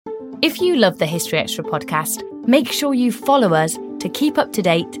If you love the History Extra podcast, make sure you follow us to keep up to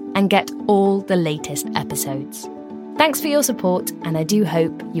date and get all the latest episodes. Thanks for your support, and I do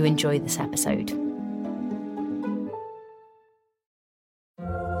hope you enjoy this episode.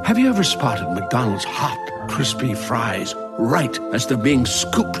 Have you ever spotted McDonald's hot, crispy fries right as they're being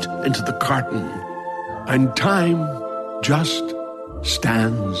scooped into the carton? And time just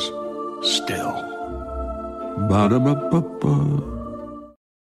stands still. Ba-da-ba-ba-ba.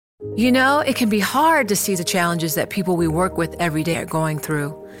 You know, it can be hard to see the challenges that people we work with every day are going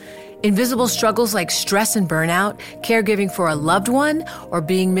through. Invisible struggles like stress and burnout, caregiving for a loved one, or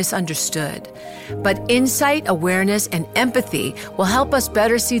being misunderstood. But insight, awareness, and empathy will help us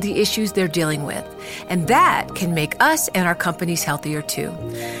better see the issues they're dealing with. And that can make us and our companies healthier too.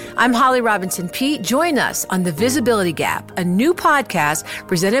 I'm Holly Robinson Peete. Join us on The Visibility Gap, a new podcast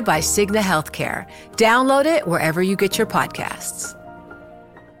presented by Cigna Healthcare. Download it wherever you get your podcasts.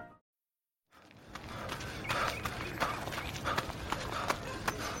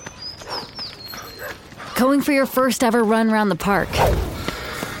 Going for your first ever run around the park.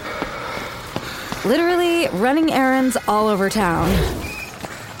 Literally running errands all over town.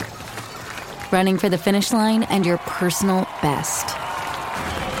 Running for the finish line and your personal best.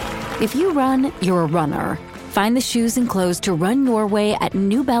 If you run, you're a runner. Find the shoes and clothes to run your way at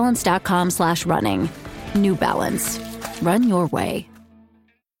newbalance.com/running. New Balance. Run your way.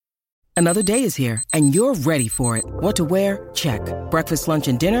 Another day is here, and you're ready for it. What to wear? Check. Breakfast, lunch,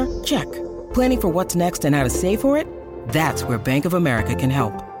 and dinner? Check. Planning for what's next and how to save for it? That's where Bank of America can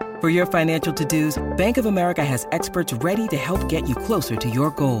help. For your financial to-dos, Bank of America has experts ready to help get you closer to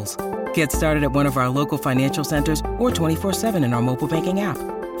your goals. Get started at one of our local financial centers or 24/7 in our mobile banking app.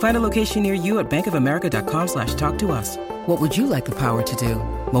 Find a location near you at bankofamerica.com/talktous. What would you like the power to do?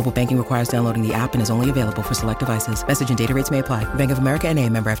 Mobile banking requires downloading the app and is only available for select devices. Message and data rates may apply. Bank of America N.A.,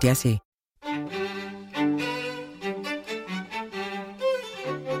 member FDIC.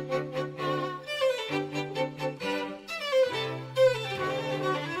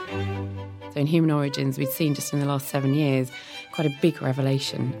 So in Human Origins, we'd seen just in the last 7 years quite a big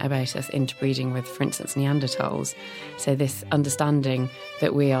revelation about us interbreeding with, for instance, Neanderthals. So this understanding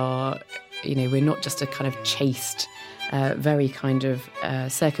that we are, we're not just a kind of chaste, very kind of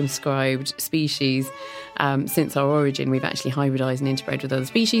circumscribed species. Since our origin, we've actually hybridised and interbred with other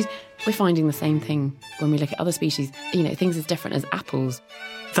species. We're finding the same thing when we look at other species, things as different as apples.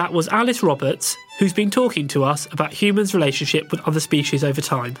 That was Alice Roberts, who's been talking to us about humans' relationship with other species over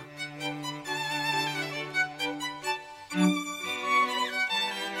time.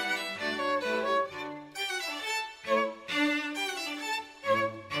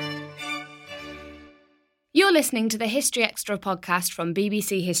 You're listening to the History Extra podcast from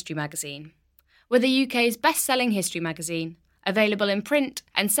BBC History Magazine. We're the UK's best-selling history magazine, available in print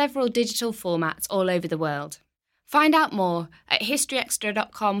and several digital formats all over the world. Find out more at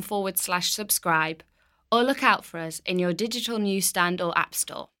historyextra.com/subscribe or look out for us in your digital newsstand or app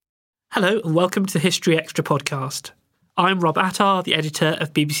store. Hello and welcome to the History Extra podcast. I'm Rob Attar, the editor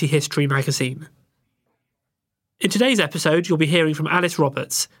of BBC History Magazine. In today's episode, you'll be hearing from Alice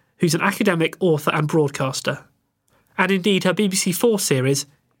Roberts, who's an academic, author and broadcaster. And indeed, her BBC4 series,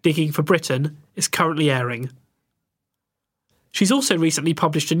 Digging for Britain, is currently airing. She's also recently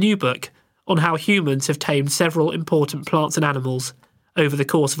published a new book on how humans have tamed several important plants and animals over the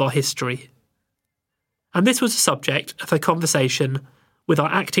course of our history. And this was the subject of her conversation with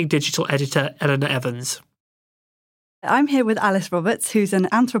our acting digital editor, Eleanor Evans. I'm here with Alice Roberts, who's an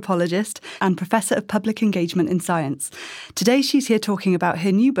anthropologist and Professor of Public Engagement in Science. Today she's here talking about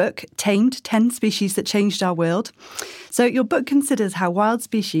her new book, Tamed, 10 Species That Changed Our World. So your book considers how wild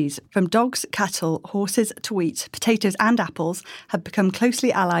species, from dogs, cattle, horses to wheat, potatoes and apples, have become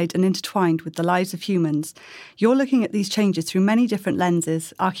closely allied and intertwined with the lives of humans. You're looking at these changes through many different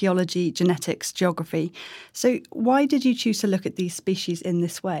lenses: archaeology, genetics, geography. So why did you choose to look at these species in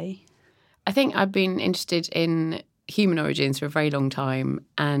this way? I think I've been interested in human origins for a very long time,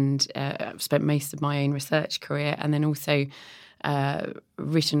 and I've spent most of my own research career and then also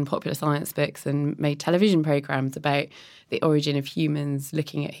written popular science books and made television programmes about the origin of humans,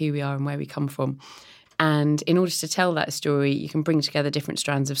 looking at who we are and where we come from. And in order to tell that story, you can bring together different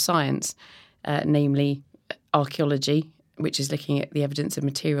strands of science, namely archaeology, which is looking at the evidence of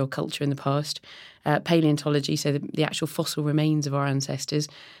material culture in the past, paleontology, so the actual fossil remains of our ancestors,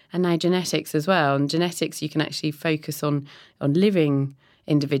 and now genetics as well. And genetics, you can actually focus on living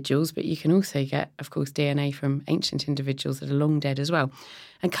individuals, but you can also get, of course, DNA from ancient individuals that are long dead as well.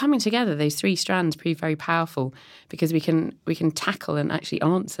 And coming together, those three strands prove very powerful because we can tackle and actually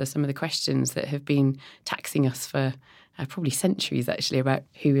answer some of the questions that have been taxing us for probably centuries actually, about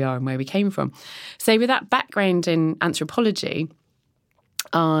who we are and where we came from. So with that background in anthropology,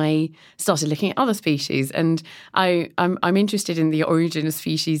 I started looking at other species, and I'm interested in the origin of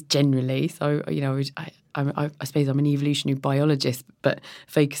species generally. So, I suppose I'm an evolutionary biologist, but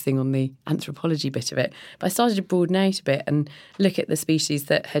focusing on the anthropology bit of it. But I started to broaden out a bit and look at the species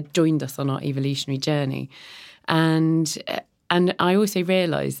that had joined us on our evolutionary journey. And I also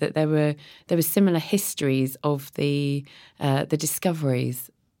realised that there were similar histories of the discoveries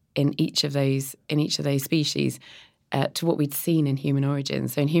in each of those species to what we'd seen in Human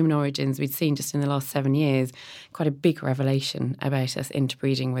Origins. So in Human Origins, we'd seen just in the last 7 years quite a big revelation about us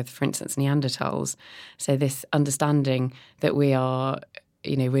interbreeding with, for instance, Neanderthals. So this understanding that we are,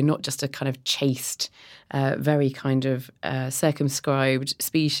 we're not just a kind of chaste, very kind of circumscribed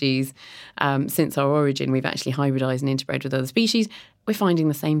species. Since our origin, we've actually hybridised and interbred with other species. We're finding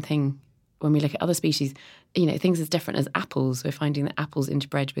the same thing when we look at other species, things as different as apples. We're finding that apples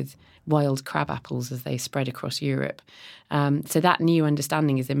interbred with wild crab apples as they spread across Europe. So that new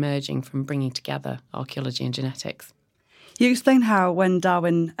understanding is emerging from bringing together archaeology and genetics. You explain how when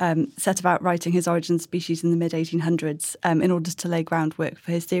Darwin set about writing his Origin of Species in the mid-1800s, in order to lay groundwork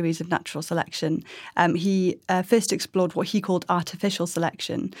for his theories of natural selection, he first explored what he called artificial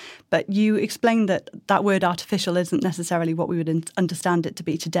selection. But you explained that word artificial isn't necessarily what we would understand it to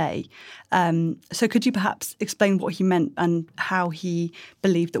be today. So could you perhaps explain what he meant and how he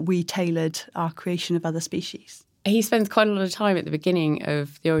believed that we tailored our creation of other species? He spends quite a lot of time at the beginning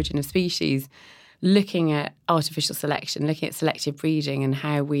of the Origin of Species looking at artificial selection, looking at selective breeding and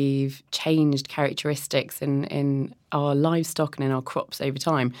how we've changed characteristics in our livestock and in our crops over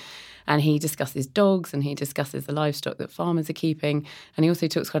time. And he discusses dogs and he discusses the livestock that farmers are keeping. And he also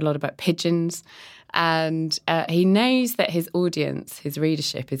talks quite a lot about pigeons. And he knows that his audience, his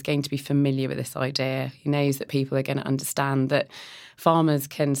readership, is going to be familiar with this idea. He knows that people are going to understand that farmers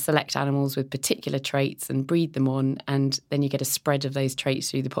can select animals with particular traits and breed them on, and then you get a spread of those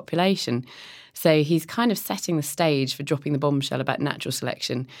traits through the population. So he's kind of setting the stage for dropping the bombshell about natural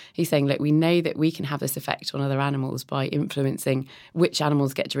selection. He's saying, look, we know that we can have this effect on other animals by influencing which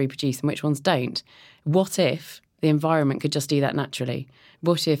animals get to reproduce and which ones don't. What if the environment could just do that naturally?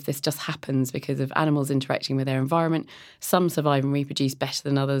 What if this just happens because of animals interacting with their environment? Some survive and reproduce better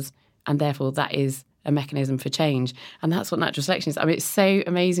than others, and therefore that is a mechanism for change. And that's what natural selection is. I mean, it's so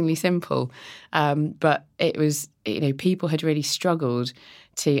amazingly simple, but it was, people had really struggled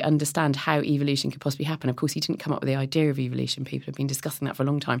to understand how evolution could possibly happen. Of course, he didn't come up with the idea of evolution. People have been discussing that for a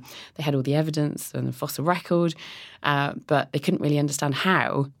long time. They had all the evidence and the fossil record, but they couldn't really understand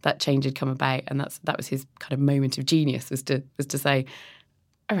how that change had come about. And that was his kind of moment of genius, was to say,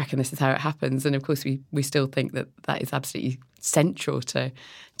 I reckon this is how it happens. And of course, we still think that is absolutely central to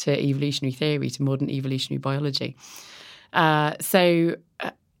evolutionary theory, to modern evolutionary biology. So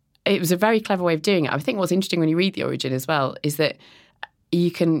it was a very clever way of doing it. I think what's interesting when you read The Origin as well is that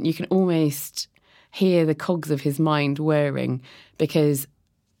you can almost hear the cogs of his mind whirring, because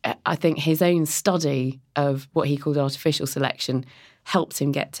I think his own study of what he called artificial selection helped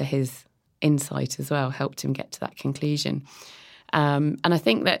him get to his insight as well, helped him get to that conclusion. And I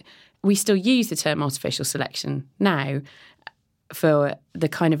think that we still use the term artificial selection now for the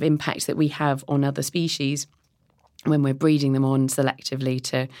kind of impact that we have on other species when we're breeding them on selectively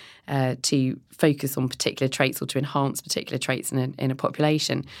to focus on particular traits or to enhance particular traits in a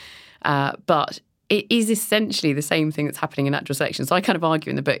population. But it is essentially the same thing that's happening in natural selection. So I kind of argue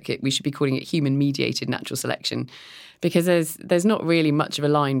in the book we should be calling it human-mediated natural selection, because there's not really much of a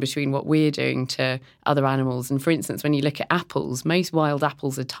line between what we're doing to other animals. And for instance, when you look at apples, most wild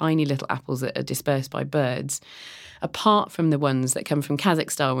apples are tiny little apples that are dispersed by birds, apart from the ones that come from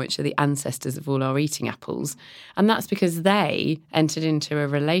Kazakhstan, which are the ancestors of all our eating apples. And that's because they entered into a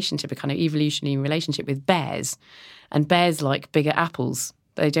relationship, a kind of evolutionary relationship with bears. And bears like bigger apples.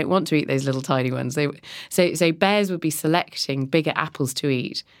 They don't want to eat those little tiny ones. So bears would be selecting bigger apples to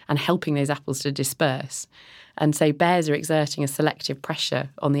eat and helping those apples to disperse. And so bears are exerting a selective pressure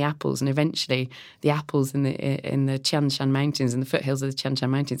on the apples, and eventually the apples in the Tian Shan Mountains, in the foothills of the Tian Shan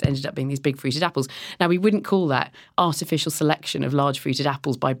Mountains, ended up being these big fruited apples. Now, we wouldn't call that artificial selection of large fruited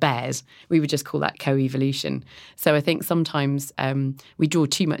apples by bears. We would just call that co-evolution. So I think sometimes we draw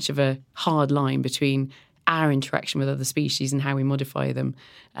too much of a hard line between our interaction with other species and how we modify them,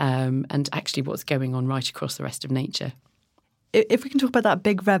 and actually what's going on right across the rest of nature. If we can talk about that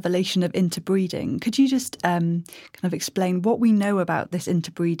big revelation of interbreeding, could you just kind of explain what we know about this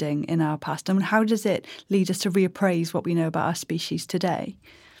interbreeding in our past, and how does it lead us to reappraise what we know about our species today?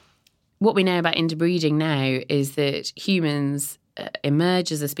 What we know about interbreeding now is that humans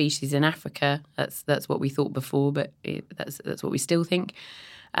emerge as a species in Africa. That's what we thought before, but that's what we still think.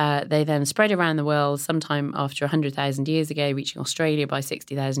 They then spread around the world sometime after 100,000 years ago, reaching Australia by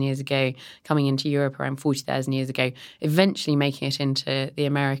 60,000 years ago, coming into Europe around 40,000 years ago, eventually making it into the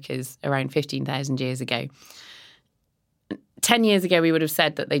Americas around 15,000 years ago. 10 years ago, we would have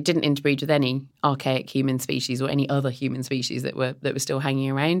said that they didn't interbreed with any archaic human species or any other human species that were still hanging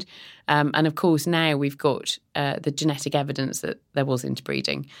around. And of course, now we've got the genetic evidence that there was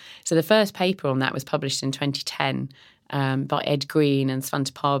interbreeding. So the first paper on that was published in 2010 by Ed Green and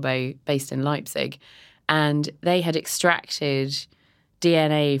Svante Paabo, based in Leipzig. And they had extracted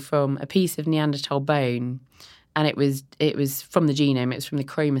DNA from a piece of Neanderthal bone. And it was from the genome, it was from the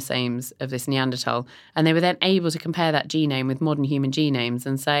chromosomes of this Neanderthal. And they were then able to compare that genome with modern human genomes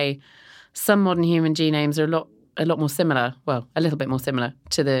and say some modern human genomes are a lot more similar, well, a little bit more similar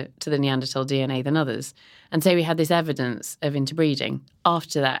to the Neanderthal DNA than others. And so we had this evidence of interbreeding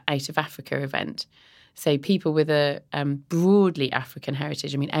after that Out of Africa event. So people with a broadly African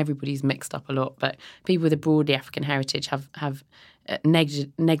heritage, I mean, everybody's mixed up a lot, but people with a broadly African heritage have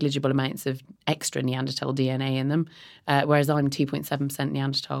negligible amounts of extra Neanderthal DNA in them, whereas I'm 2.7%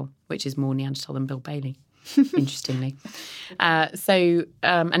 Neanderthal, which is more Neanderthal than Bill Bailey, interestingly. And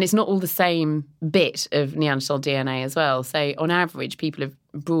it's not all the same bit of Neanderthal DNA as well. So on average, people of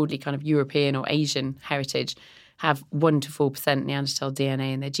broadly kind of European or Asian heritage have 1 to 4% Neanderthal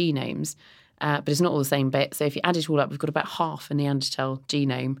DNA in their genomes, but it's not all the same bit. So if you add it all up, we've got about half a Neanderthal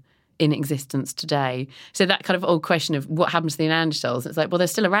genome in existence today. So that kind of old question of what happens to the Neanderthals, it's like, well, they're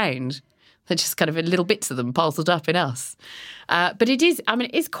still around. They're just kind of little bits of them parcelled up in us. But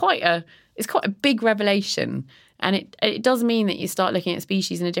it's quite a big revelation. And it does mean that you start looking at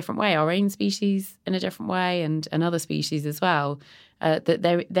species in a different way, our own species in a different way, and other species as well. That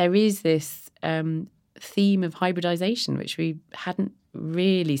there is this theme of hybridization, which we hadn't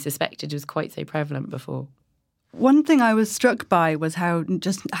really suspected was quite so prevalent before. One thing I was struck by was how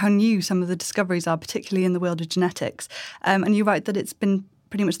new some of the discoveries are, particularly in the world of genetics. And you write that it's been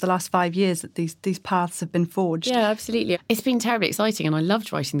pretty much the last 5 years that these paths have been forged. Yeah, absolutely. It's been terribly exciting, and I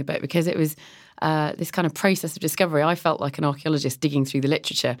loved writing the book because it was this kind of process of discovery. I felt like an archaeologist digging through the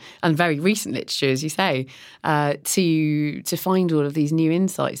literature, and very recent literature, as you say, to find all of these new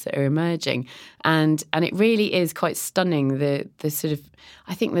insights that are emerging. And it really is quite stunning, the sort of,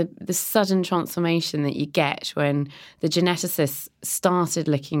 I think the sudden transformation that you get when the geneticists started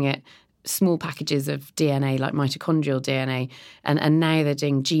looking at small packages of DNA like mitochondrial DNA, and now they're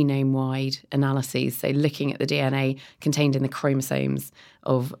doing genome-wide analyses, so looking at the DNA contained in the chromosomes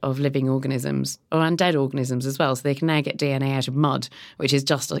of living organisms or undead organisms as well. So they can now get DNA out of mud, which is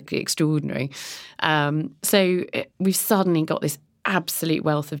just like extraordinary. So we've suddenly got this absolute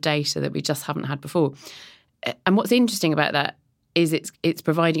wealth of data that we just haven't had before. And what's interesting about that is it's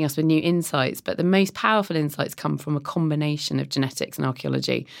providing us with new insights, but the most powerful insights come from a combination of genetics and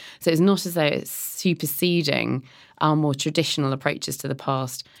archaeology. So it's not as though it's superseding our more traditional approaches to the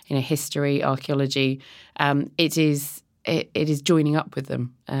past, history, archaeology. It is joining up with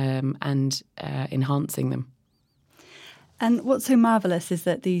them and enhancing them. And what's so marvellous is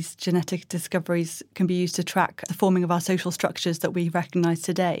that these genetic discoveries can be used to track the forming of our social structures that we recognise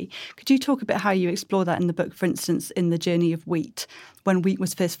today. Could you talk a bit how you explore that in the book, for instance, in the journey of wheat, when wheat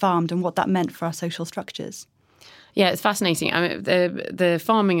was first farmed and what that meant for our social structures? Yeah, it's fascinating. I mean, the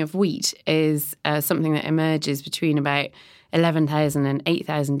farming of wheat is something that emerges between about 11,000 and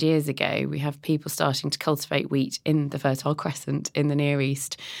 8,000 years ago. We have people starting to cultivate wheat in the Fertile Crescent in the Near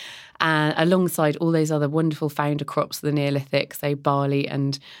East, alongside all those other wonderful founder crops of the Neolithic, so barley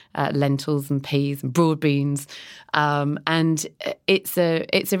and lentils and peas and broad beans. And it's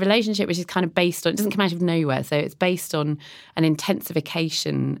a relationship which is kind of based on, it doesn't come out of nowhere, so it's based on an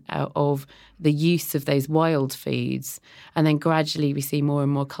intensification of the use of those wild foods, and then gradually we see more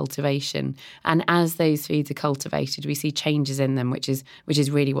and more cultivation. And as those foods are cultivated, we see changes in them, which is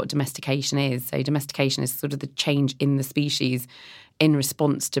really what domestication is. So domestication is sort of the change in the species in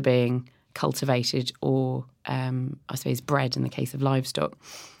response to being cultivated or, I suppose, bred in the case of livestock.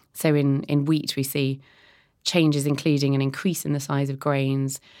 So in wheat, we see changes including an increase in the size of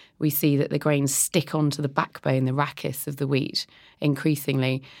grains. We see that the grains stick onto the backbone, the rachis of the wheat,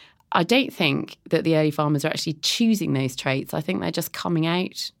 increasingly. I don't think that the early farmers are actually choosing those traits. I think they're just coming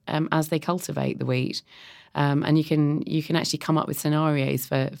out as they cultivate the wheat. And you can actually come up with scenarios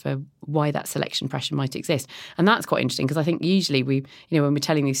for why that selection pressure might exist. And that's quite interesting because I think usually when we're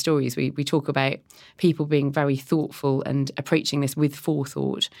telling these stories, we talk about people being very thoughtful and approaching this with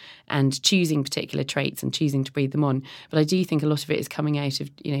forethought and choosing particular traits and choosing to breed them on. But I do think a lot of it is coming out of,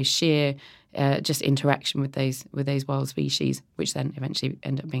 sheer just interaction with those wild species, which then eventually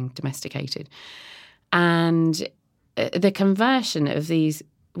end up being domesticated. And the conversion of these,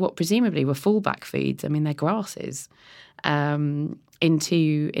 what presumably were fallback foods, I mean, they're grasses,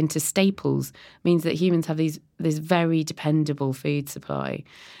 into staples means that humans have this very dependable food supply.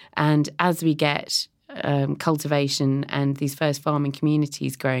 And as we get cultivation and these first farming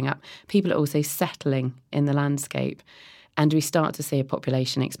communities growing up, people are also settling in the landscape, and we start to see a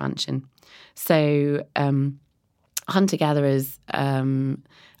population expansion. So hunter-gatherers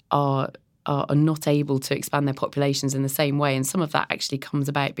are not able to expand their populations in the same way, and some of that actually comes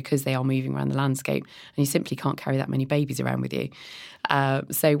about because they are moving around the landscape, and you simply can't carry that many babies around with you.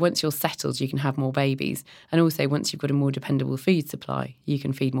 So once you're settled, you can have more babies, and also once you've got a more dependable food supply, you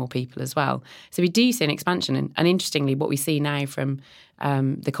can feed more people as well. So we do see an expansion, and interestingly, what we see now from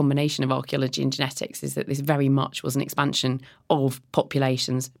the combination of archaeology and genetics is that this very much was an expansion of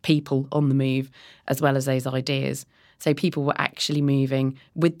populations, people on the move, as well as those ideas. So people were actually moving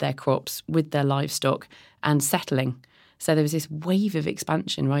with their crops, with their livestock, and settling. So there was this wave of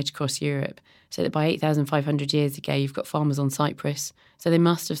expansion right across Europe. So that by 8,500 years ago, you've got farmers on Cyprus. So they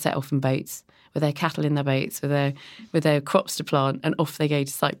must have set off in boats with their cattle in their boats, with their crops to plant, and off they go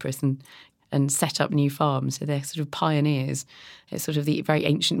to Cyprus and set up new farms. So they're sort of pioneers. It's sort of the very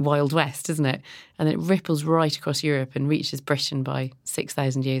ancient Wild West, isn't it? And then it ripples right across Europe and reaches Britain by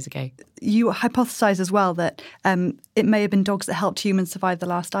 6,000 years ago. You hypothesise as well that it may have been dogs that helped humans survive the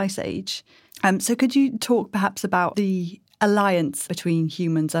last ice age. So could you talk perhaps about the alliance between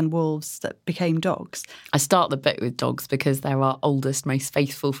humans and wolves that became dogs? I start the book with dogs because they're our oldest, most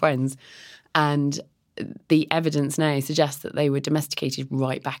faithful friends. And the evidence now suggests that they were domesticated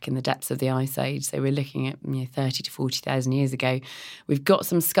right back in the depths of the Ice Age. So we're looking at 30 to 40,000 years ago. We've got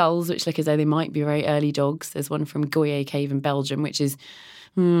some skulls which look as though they might be very early dogs. There's one from Goyer Cave in Belgium, which is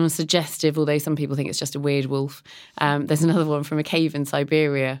suggestive, although some people think it's just a weird wolf. There's another one from a cave in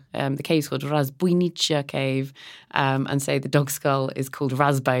Siberia. The cave's called Razbuynica Cave, and so the dog skull is called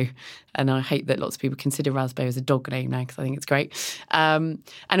Razbo. And I hate that lots of people consider Razbo as a dog name now because I think it's great. And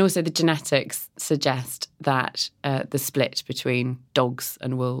also the genetics suggest that the split between dogs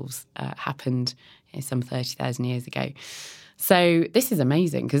and wolves happened some 30,000 years ago. So this is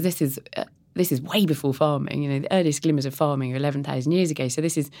amazing because this is way before farming. The earliest glimmers of farming are 11,000 years ago. So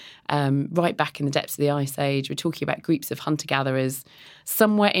this is right back in the depths of the Ice Age. We're talking about groups of hunter-gatherers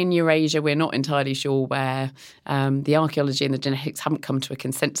somewhere in Eurasia. We're not entirely sure where. The archaeology and the genetics haven't come to a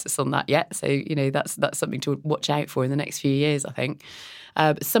consensus on that yet. So, that's something to watch out for in the next few years, I think.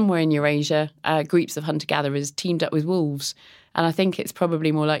 But somewhere in Eurasia, groups of hunter-gatherers teamed up with wolves. And I think it's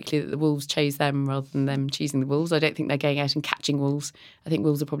probably more likely that the wolves chose them rather than them choosing the wolves. I don't think they're going out and catching wolves. I think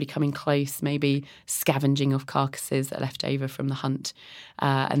wolves are probably coming close, maybe scavenging off carcasses that are left over from the hunt.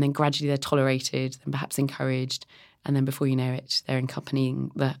 And then gradually they're tolerated and perhaps encouraged. And then before you know it, they're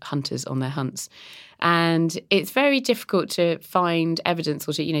accompanying the hunters on their hunts. And it's very difficult to find evidence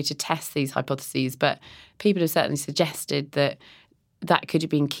or to test these hypotheses. But people have certainly suggested that could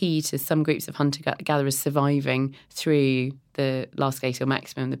have been key to some groups of hunter-gatherers surviving through the last glacial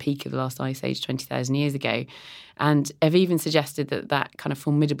maximum, the peak of the last ice age 20,000 years ago, and have even suggested that kind of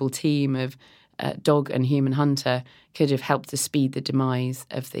formidable team of dog and human hunter could have helped to speed the demise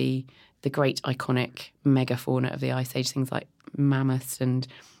of the great iconic megafauna of the ice age, things like mammoths and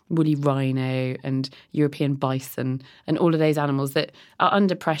woolly rhino and European bison and all of those animals that are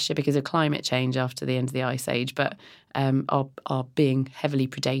under pressure because of climate change after the end of the Ice Age, but are being heavily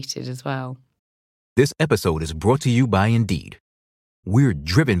predated as well. This episode is brought to you by Indeed. We're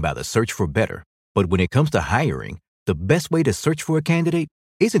driven by the search for better, but when it comes to hiring, the best way to search for a candidate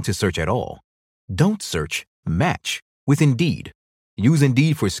isn't to search at all. Don't search, match with Indeed. Use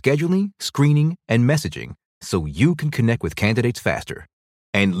Indeed for scheduling, screening, and messaging so you can connect with candidates faster.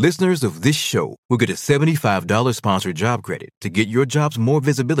 And listeners of this show will get a $75 sponsored job credit to get your jobs more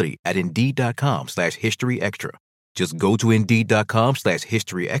visibility at Indeed.com/HistoryExtra. Just go to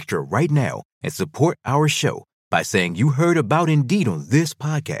Indeed.com/HistoryExtra right now and support our show by saying you heard about Indeed on this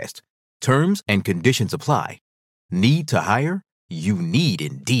podcast. Terms and conditions apply. Need to hire? You need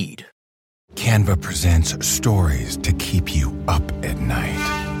Indeed. Canva presents stories to keep you up at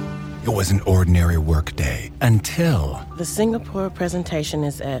night. It was an ordinary workday until... The Singapore presentation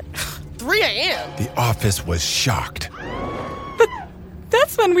is at 3 a.m. The office was shocked. But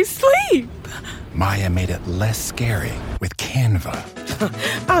that's when we sleep. Maya made it less scary with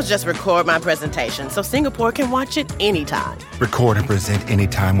Canva. I'll just record my presentation so Singapore can watch it anytime. Record and present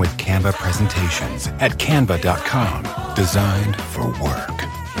anytime with Canva presentations at canva.com. Designed for work.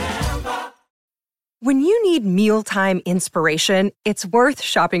 When you need mealtime inspiration, it's worth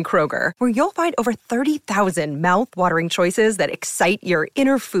shopping Kroger, where you'll find over 30,000 mouth-watering choices that excite your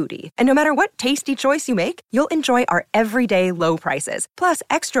inner foodie. And no matter what tasty choice you make, you'll enjoy our everyday low prices, plus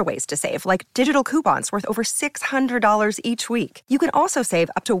extra ways to save, like digital coupons worth over $600 each week. You can also save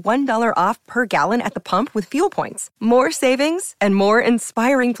up to $1 off per gallon at the pump with fuel points. More savings and more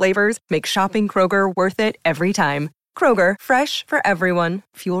inspiring flavors make shopping Kroger worth it every time. Kroger, fresh for everyone.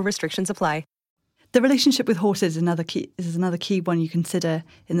 Fuel restrictions apply. The relationship with horses is another key one you consider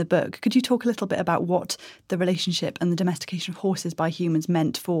in the book. Could you talk a little bit about what the relationship and the domestication of horses by humans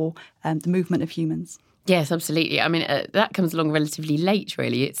meant for the movement of humans? Yes, absolutely. I mean, that comes along relatively late,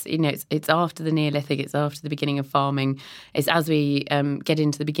 really. It's after the Neolithic, it's after the beginning of farming. It's as we get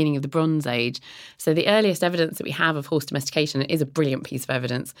into the beginning of the Bronze Age. So the earliest evidence that we have of horse domestication, it is a brilliant piece of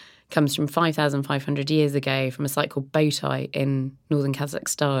evidence, comes from 5,500 years ago from a site called Botai in northern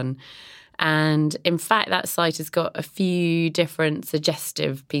Kazakhstan. And in fact, that site has got a few different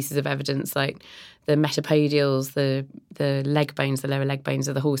suggestive pieces of evidence, like the metapodials, the leg bones, the lower leg bones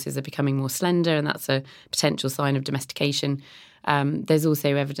of the horses are becoming more slender, and that's a potential sign of domestication. There's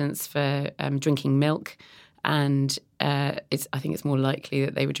also evidence for drinking milk, and I think it's more likely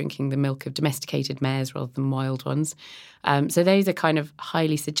that they were drinking the milk of domesticated mares rather than wild ones. So those are kind of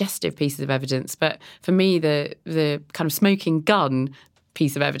highly suggestive pieces of evidence. But for me, the kind of smoking gun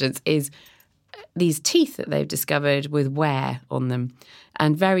piece of evidence is these teeth that they've discovered with wear on them,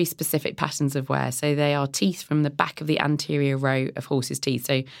 and very specific patterns of wear. So they are teeth from the back of the anterior row of horses' teeth.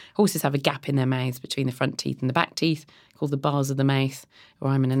 So horses have a gap in their mouths between the front teeth and the back teeth, called the bars of the mouth, or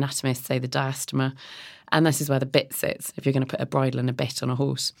I'm an anatomist, say the diastema. And this is where the bit sits, if you're going to put a bridle and a bit on a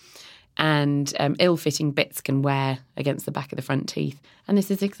horse. And ill-fitting bits can wear against the back of the front teeth. And this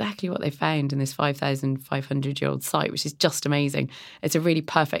is exactly what they found in this 5,500-year-old site, which is just amazing. It's a really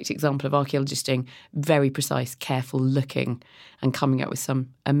perfect example of archaeologists doing very precise, careful looking and coming up with some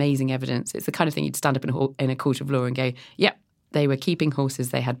amazing evidence. It's the kind of thing you'd stand up in a court of law and go, yep, they were keeping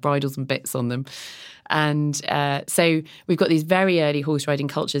horses, they had bridles and bits on them. And so we've got these very early horse riding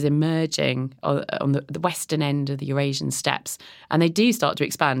cultures emerging on the western end of the Eurasian steppes, and they do start to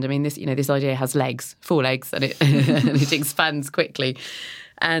expand. I mean, this idea has legs, 4 legs, and it expands quickly.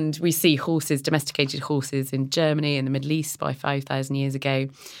 And we see domesticated horses in Germany and the Middle East by 5,000 years ago.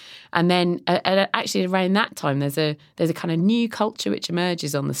 And then actually around that time, there's a kind of new culture which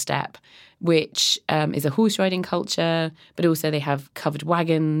emerges on the steppe, which is a horse riding culture, but also they have covered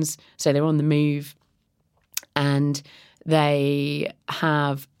wagons, so they're on the move. And they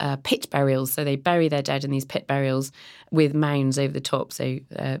have pit burials, so they bury their dead in these pit burials with mounds over the top, so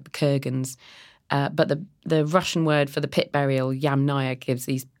kurgans. But the Russian word for the pit burial, yamnaya, gives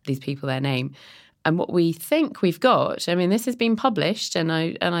these people their name. And what we think we've got, I mean, this has been published, and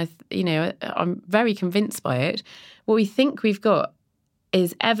I'm very convinced by it. What we think we've got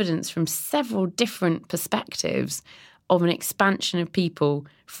is evidence from several different perspectives of an expansion of people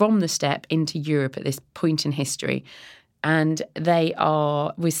from the steppe into Europe at this point in history. And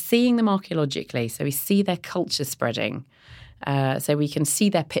we're seeing them archaeologically, so we see their culture spreading. So we can see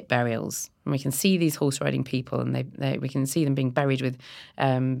their pit burials, and we can see these horse riding people, and we can see them being buried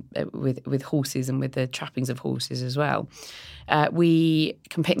with horses and with the trappings of horses as well. We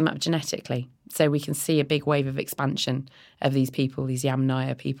can pick them up genetically, so we can see a big wave of expansion of these people, these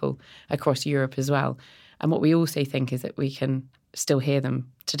Yamnaya people, across Europe as well. And what we also think is that we can still hear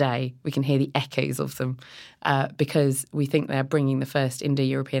them today. We can hear the echoes of them because we think they're bringing the first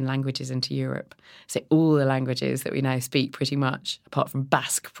Indo-European languages into Europe. So all the languages that we now speak pretty much, apart from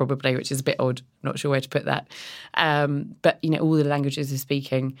Basque probably, which is a bit odd, not sure where to put that. But, all the languages we're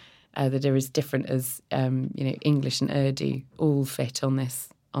speaking that are as different as, English and Urdu all fit on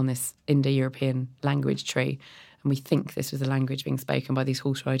this Indo-European language tree. And we think this was a language being spoken by these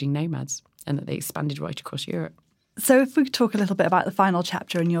horse-riding nomads and that they expanded right across Europe. So if we could talk a little bit about the final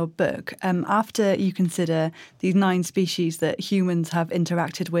chapter in your book, after you consider these 9 species that humans have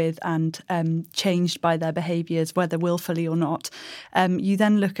interacted with and changed by their behaviours, whether willfully or not, you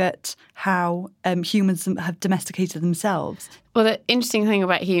then look at how humans have domesticated themselves. Well, the interesting thing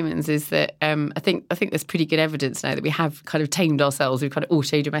about humans is that I think there's pretty good evidence now that we have kind of tamed ourselves, we've kind of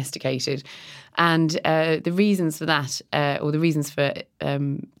auto-domesticated. And the reasons for that, or the reasons for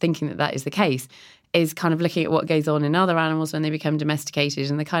thinking that is the case, is kind of looking at what goes on in other animals when they become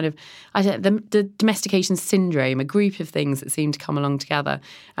domesticated, and the kind of the domestication syndrome, a group of things that seem to come along together,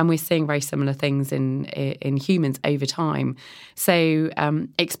 and we're seeing very similar things in humans over time. So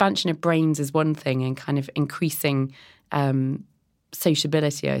expansion of brains is one thing, and kind of increasing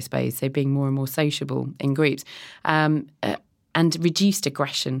sociability, I suppose, so being more and more sociable in groups. And reduced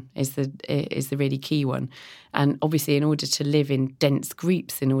aggression is the really key one. And obviously, in order to live in dense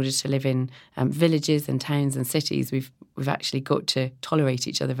groups, in order to live in villages and towns and cities, we've actually got to tolerate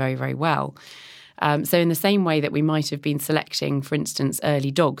each other very, very well. So in the same way that we might have been selecting, for instance,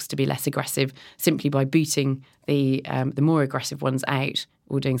 early dogs to be less aggressive simply by booting the more aggressive ones out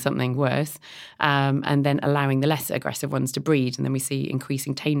or doing something worse, and then allowing the less aggressive ones to breed, and then we see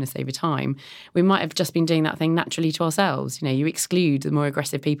increasing tameness over time, we might have just been doing that thing naturally to ourselves. You exclude the more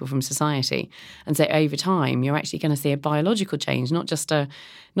aggressive people from society, and so over time you're actually going to see a biological change, not just a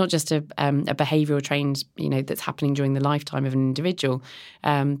behavioural change, that's happening during the lifetime of an individual,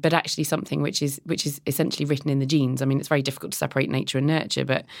 but actually something which is essentially written in the genes. I mean, it's very difficult to separate nature and nurture,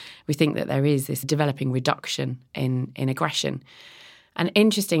 but we think that there is this developing reduction in aggression. And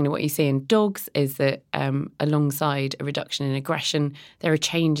interestingly, what you see in dogs is that alongside a reduction in aggression, there are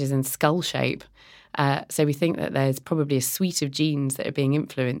changes in skull shape. So we think that there's probably a suite of genes that are being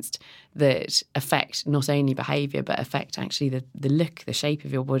influenced that affect not only behaviour, but affect actually the look, the shape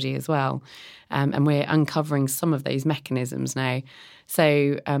of your body as well. And we're uncovering some of those mechanisms now.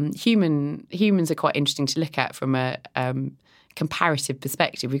 So humans are quite interesting to look at from a comparative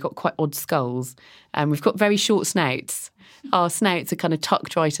perspective. We've got quite odd skulls, and we've got very short snouts. Our snouts are kind of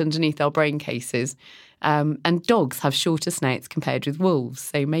tucked right underneath our brain cases. And dogs have shorter snouts compared with wolves.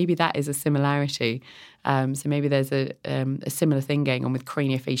 So maybe that is a similarity. So maybe there's a similar thing going on with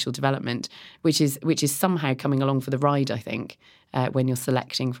craniofacial development, which is somehow coming along for the ride, I think, when you're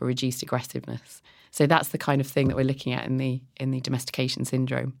selecting for reduced aggressiveness. So that's the kind of thing that we're looking at in the domestication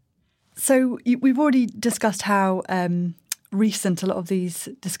syndrome. So we've already discussed how recent a lot of these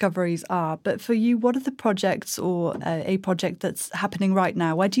discoveries are, but for you, what are the projects or a project that's happening right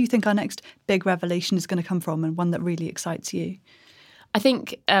now? Where do you think our next big revelation is going to come from, and one that really excites you? I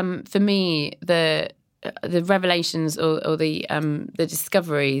think for me, the revelations or the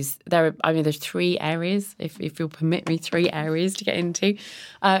discoveries, there's 3 areas, if you'll permit me, 3 areas to get into.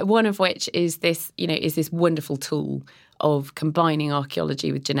 One of which is this wonderful tool of combining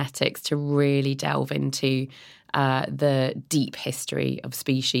archaeology with genetics to really delve into the deep history of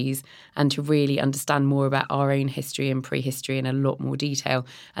species and to really understand more about our own history and prehistory in a lot more detail.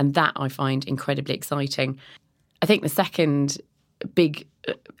 And that I find incredibly exciting. I think the second big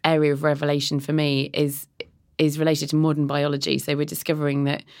area of revelation for me is related to modern biology. So we're discovering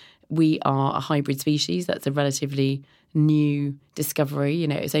that we are a hybrid species. That's a relatively new discovery.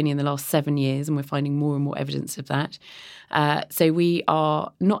 It's only in the last 7 years, and we're finding more and more evidence of that. So we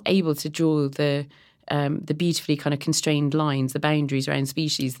are not able to draw the beautifully kind of constrained lines, the boundaries around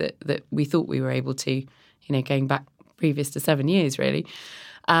species that we thought we were able to, going back previous to 7 years, really.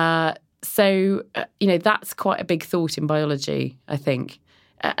 So that's quite a big thought in biology, I think.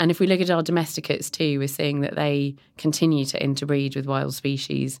 And if we look at our domesticates too, we're seeing that they continue to interbreed with wild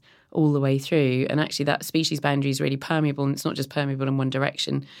species all the way through. And actually that species boundary is really permeable, and it's not just permeable in one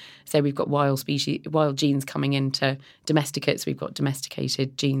direction. So we've got wild genes coming into domesticates. We've got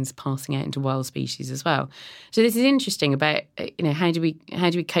domesticated genes passing out into wild species as well. So this is interesting about, how do we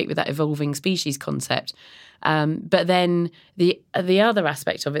cope with that evolving species concept? But then the other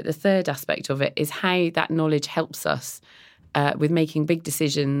aspect of it, the third aspect of it, is how that knowledge helps us with making big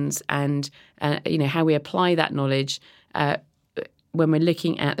decisions, and how we apply that knowledge when we're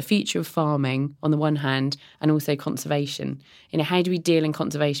looking at the future of farming on the one hand, and also conservation. How do we deal in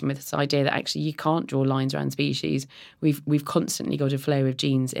conservation with this idea that actually you can't draw lines around species? We've constantly got a flow of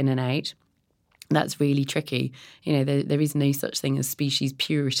genes in and out. That's really tricky. There is no such thing as species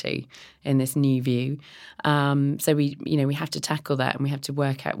purity in this new view. So we have to tackle that, and we have to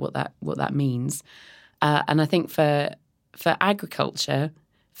work out what that means. And I think for agriculture,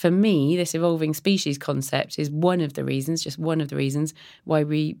 for me, this evolving species concept is one of the reasons why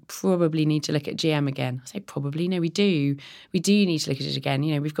we probably need to look at GM again. I say probably, no, we do. We do need to look at it again.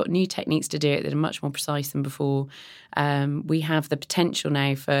 We've got new techniques to do it that are much more precise than before. We have the potential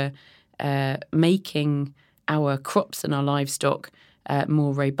now for making our crops and our livestock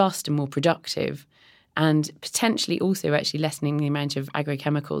more robust and more productive, and potentially also actually lessening the amount of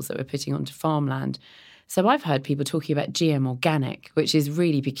agrochemicals that we're putting onto farmland. So I've heard people talking about GM organic, which is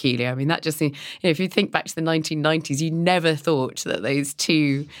really peculiar. I mean, that just, if you think back to the 1990s, you never thought that those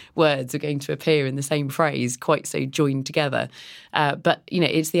two words were going to appear in the same phrase, quite so joined together. But,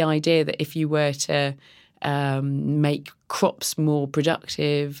 it's the idea that if you were to make crops more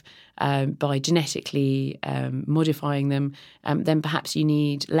productive by genetically modifying them, then perhaps you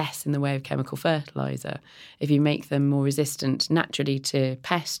need less in the way of chemical fertiliser. If you make them more resistant naturally to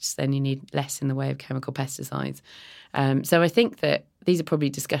pests, then you need less in the way of chemical pesticides. So I think that these are probably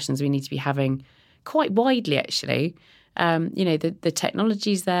discussions we need to be having quite widely, actually. the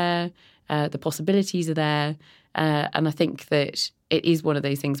technology's there, the possibilities are there. And I think that it is one of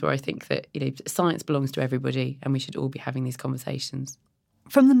those things where I think that, science belongs to everybody and we should all be having these conversations.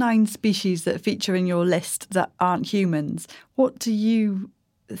 From the 9 species that feature in your list that aren't humans, what do you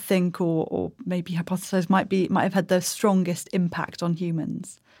think or maybe hypothesize might have had the strongest impact on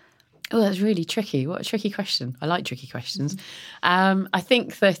humans? Oh, that's really tricky. What a tricky question. I like tricky questions. I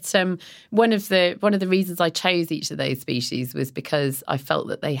think that one of the reasons I chose each of those species was because I felt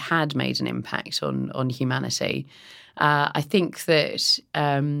that they had made an impact on humanity. I think that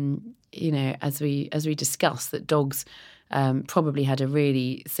as we discussed, that dogs probably had a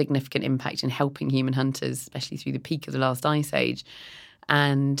really significant impact in helping human hunters, especially through the peak of the last ice age.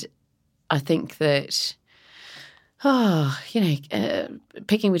 And I think that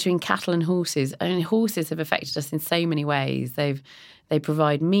picking between cattle and horses. I mean, horses have affected us in so many ways. They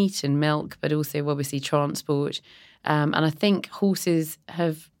provide meat and milk, but also obviously transport. And I think horses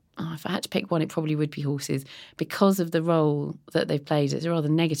have. If I had to pick one, it probably would be horses because of the role that they've played. It's a rather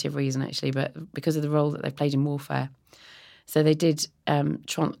negative reason, actually, but because of the role that they've played in warfare. So they did,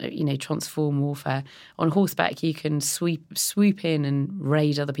 transform warfare. On horseback, you can swoop in and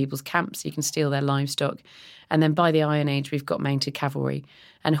raid other people's camps. You can steal their livestock. And then by the Iron Age, we've got mounted cavalry.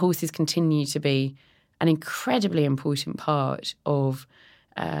 And horses continue to be an incredibly important part of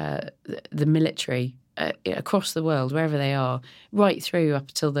the military across the world, wherever they are, right through up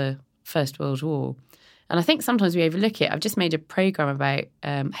until the First World War. And I think sometimes we overlook it. I've just made a programme about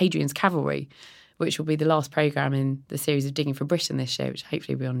Hadrian's cavalry, which will be the last programme in the series of Digging for Britain this year, which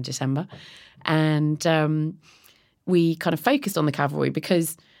hopefully will be on in December. And we kind of focused on the cavalry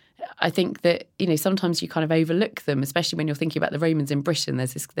because I think that, sometimes you kind of overlook them, especially when you're thinking about the Romans in Britain.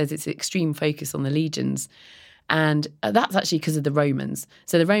 There's this extreme focus on the legions. And that's actually because of the Romans.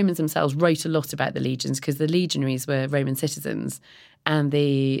 So the Romans themselves wrote a lot about the legions because the legionaries were Roman citizens and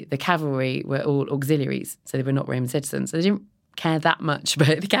the cavalry were all auxiliaries. So they were not Roman citizens. So they didn't care that much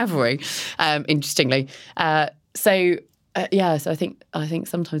about the cavalry, interestingly. So I think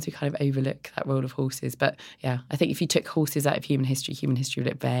sometimes we kind of overlook that role of horses. But yeah, I think if you took horses out of human history would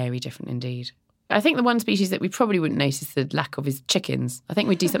look very different indeed. I think the one species that we probably wouldn't notice the lack of is chickens. I think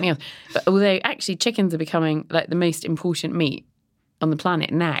we'd do something else. But although actually chickens are becoming like the most important meat on the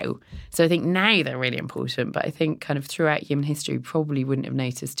planet now. So I think now they're really important. But I think kind of throughout human history, probably wouldn't have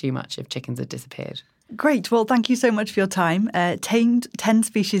noticed too much if chickens had disappeared. Great. Well, thank you so much for your time. Tamed 10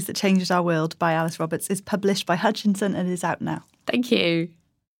 Species That Changed Our World by Alice Roberts is published by Hutchinson and is out now. Thank you.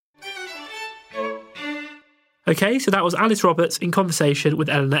 OK, so that was Alice Roberts in conversation with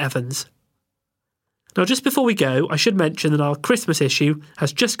Eleanor Evans. Now, just before we go, I should mention that our Christmas issue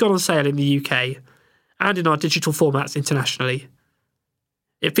has just gone on sale in the UK and in our digital formats internationally.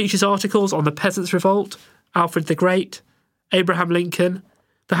 It features articles on the Peasants' Revolt, Alfred the Great, Abraham Lincoln,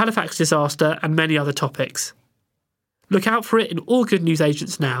 the Halifax disaster and many other topics. Look out for it in all good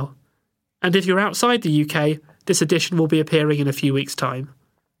newsagents now. And if you're outside the UK, this edition will be appearing in a few weeks' time.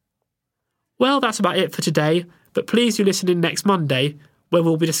 Well, that's about it for today, but please do listen in next Monday, where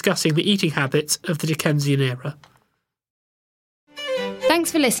we'll be discussing the eating habits of the Dickensian era.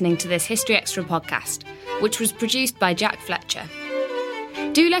 Thanks for listening to this History Extra podcast, which was produced by Jack Fletcher.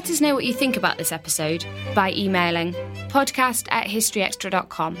 Do let us know what you think about this episode by emailing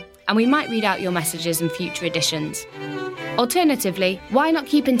podcast@historyextra.com, and we might read out your messages in future editions. Alternatively, why not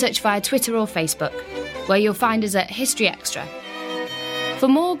keep in touch via Twitter or Facebook, where you'll find us at History Extra. For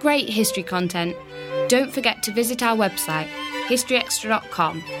more great history content, don't forget to visit our website,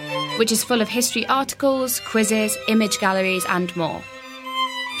 historyextra.com, which is full of history articles, quizzes, image galleries and more.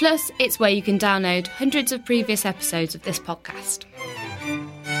 Plus, it's where you can download hundreds of previous episodes of this podcast.